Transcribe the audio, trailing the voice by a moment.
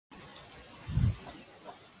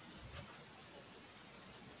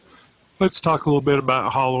Let's talk a little bit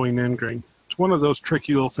about hollowing end grain. It's one of those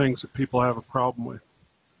tricky little things that people have a problem with.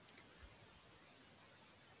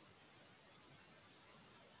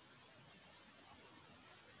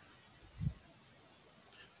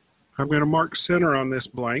 I'm going to mark center on this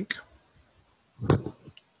blank. Then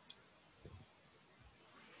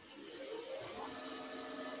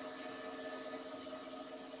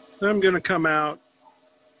I'm going to come out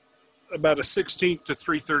about a 1/16 to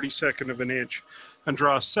 3/32 of an inch and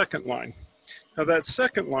draw a second line. Now that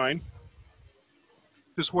second line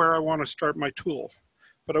is where I want to start my tool,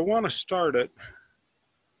 but I want to start it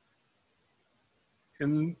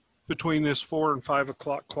in between this 4 and 5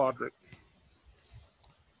 o'clock quadrant.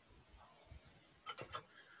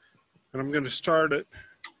 And I'm going to start it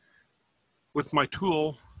with my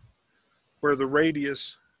tool where the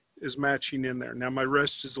radius is matching in there. Now my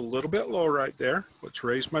rest is a little bit low right there. Let's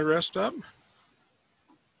raise my rest up.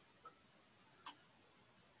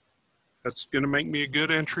 That's going to make me a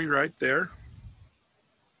good entry right there.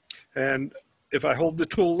 And if I hold the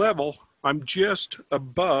tool level, I'm just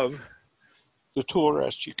above the tool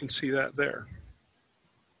rest. You can see that there.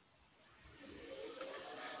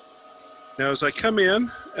 Now as I come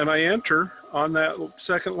in and I enter on that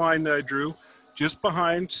second line that I drew, just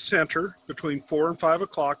behind center between 4 and 5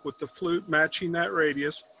 o'clock with the flute matching that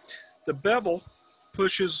radius, the bevel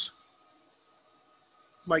pushes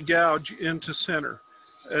my gouge into center.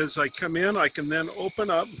 As I come in, I can then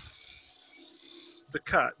open up the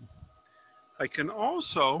cut. I can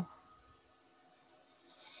also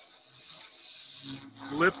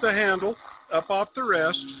lift the handle up off the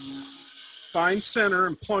rest, find center,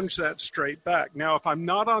 and plunge that straight back. Now, if I'm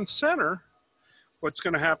not on center, what's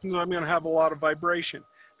going to happen is I'm going to have a lot of vibration.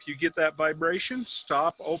 If you get that vibration,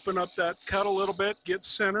 stop, open up that cut a little bit, get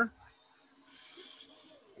center.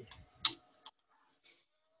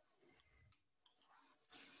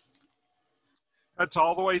 That's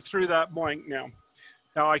all the way through that blank now.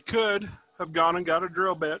 Now I could have gone and got a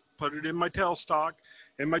drill bit, put it in my tailstock,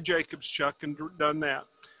 in my Jacobs chuck, and done that.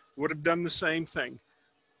 Would have done the same thing,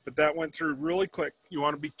 but that went through really quick. You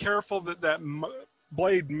want to be careful that that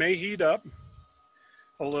blade may heat up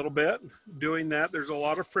a little bit. Doing that, there's a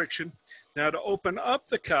lot of friction. Now to open up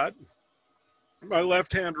the cut, my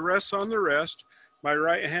left hand rests on the rest, my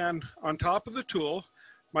right hand on top of the tool,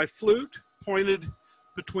 my flute pointed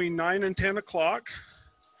between 9 and 10 o'clock.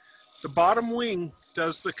 The bottom wing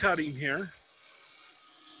does the cutting here.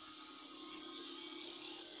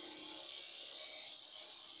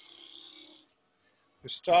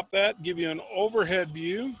 Stop that, give you an overhead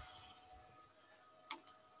view.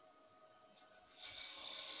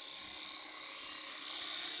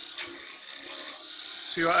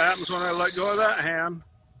 See what happens when I let go of that hand.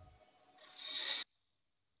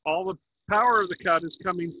 All the power of the cut is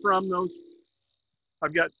coming from those.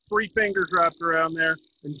 I've got 3 fingers wrapped around there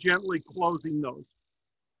and gently closing those.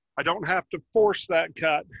 I don't have to force that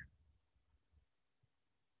cut.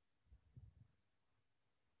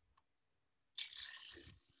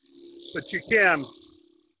 But you can.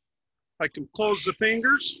 I can close the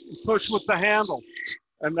fingers and push with the handle,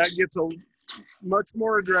 and that gets a much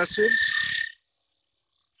more aggressive.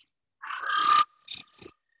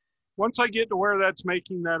 Once I get to where that's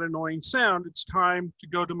making that annoying sound, it's time to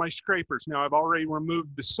go to my scrapers. Now I've already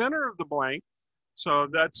removed the center of the blank, so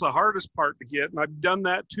that's the hardest part to get, and I've done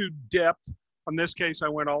that to depth. In this case, I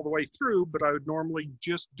went all the way through, but I would normally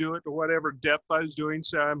just do it to whatever depth I was doing.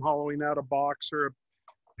 Say I'm hollowing out a box or a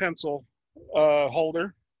pencil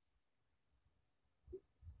holder.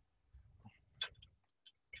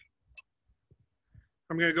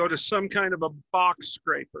 I'm going to go to some kind of a box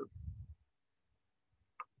scraper.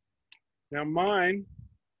 Now mine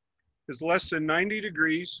is less than 90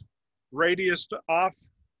 degrees, radius off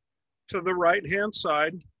to the right-hand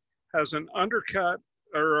side, has an undercut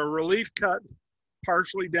or a relief cut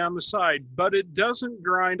partially down the side, but it doesn't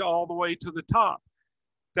grind all the way to the top.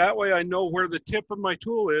 That way I know where the tip of my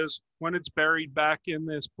tool is when it's buried back in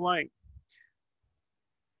this blank.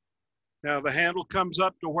 Now the handle comes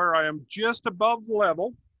up to where I am just above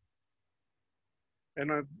level,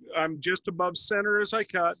 and I'm just above center as I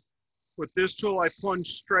cut. With this tool, I plunge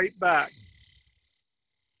straight back.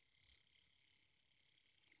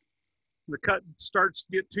 The cut starts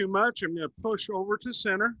to get too much. I'm going to push over to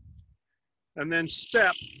center and then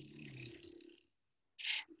step.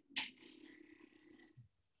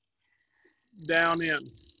 Down in.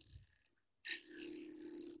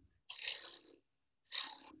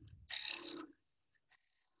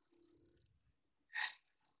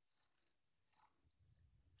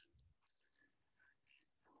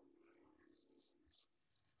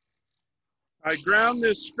 I ground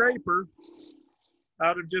this scraper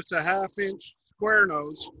out of just a 1/2 inch square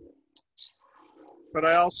nose. But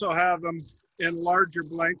I also have them in larger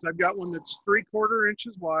blanks. I've got one that's 3/4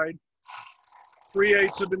 inches wide,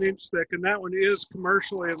 3/8 of an inch thick, and that one is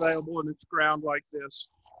commercially available, and it's ground like this.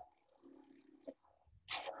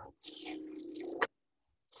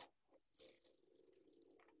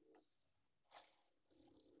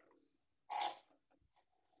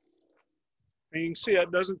 And you can see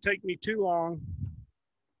it doesn't take me too long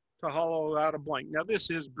to hollow out a blank. Now this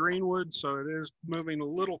is green wood, so it is moving a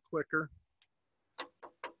little quicker.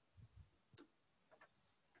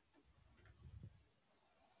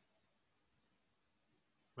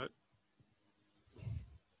 But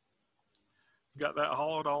got that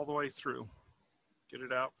hollowed all the way through. Get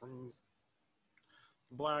it out from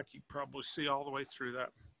black, you probably see all the way through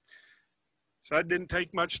that. So that didn't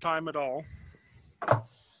take much time at all.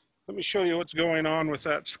 Let me show you what's going on with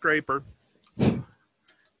that scraper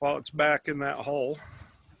while it's back in that hole.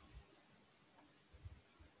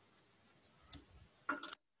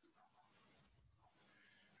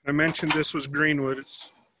 I mentioned this was greenwood.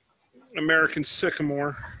 It's American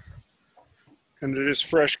sycamore, and it is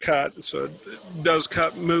fresh cut, so it does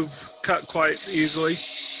cut quite easily.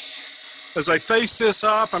 As I face this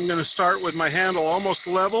off, I'm going to start with my handle almost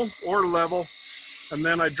level or level, and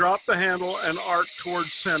then I drop the handle and arc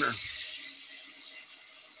towards center.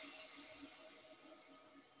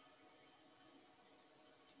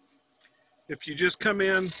 If you just come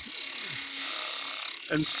in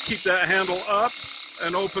and keep that handle up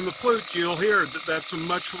and open the flute, you'll hear that that's a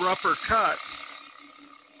much rougher cut.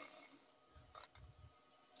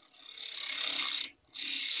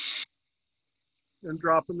 And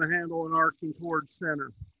dropping the handle and arcing towards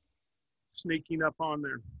center, sneaking up on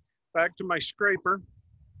there. Back to my scraper.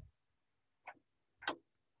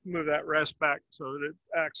 Move that rest back so that it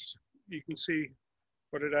acts, you can see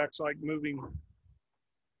what it acts like moving,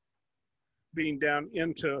 being down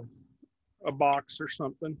into a box or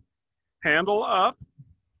something. Handle up.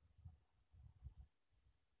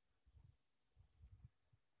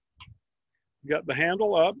 Got the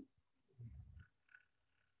handle up.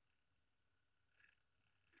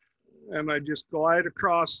 And I just glide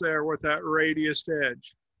across there with that radiused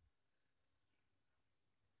edge.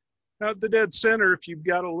 At the dead center, if you've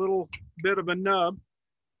got a little bit of a nub,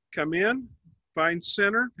 come in, find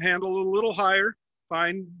center, handle a little higher,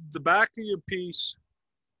 find the back of your piece,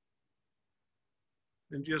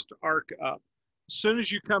 and just arc up. As soon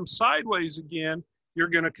as you come sideways again, you're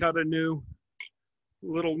going to cut a new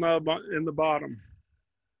little nub in the bottom.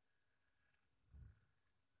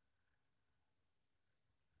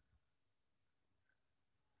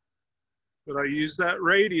 But I use that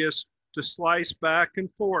radius to slice back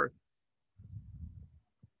and forth.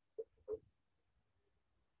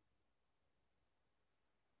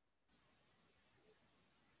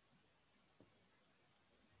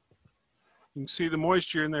 You can see the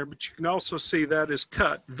moisture in there, but you can also see that is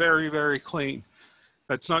cut very, very clean.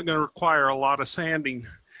 That's not going to require a lot of sanding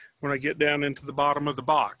when I get down into the bottom of the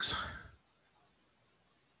box.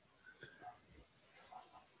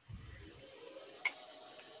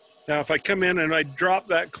 Now, if I come in and I drop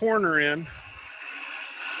that corner in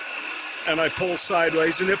and I pull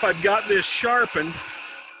sideways, and if I've got this sharpened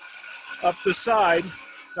up the side,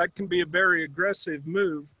 that can be a very aggressive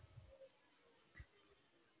move.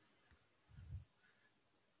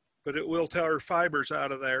 But it will tear fibers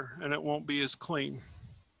out of there and it won't be as clean.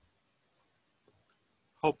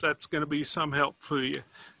 Hope that's going to be some help for you.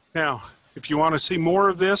 Now, if you want to see more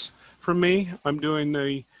of this from me, I'm doing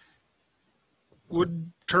the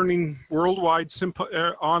Wood Turning Worldwide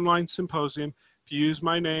Online Symposium. If you use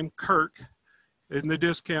my name, Kirk, in the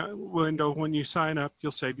discount window when you sign up,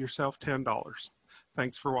 you'll save yourself $10.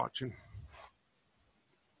 Thanks for watching.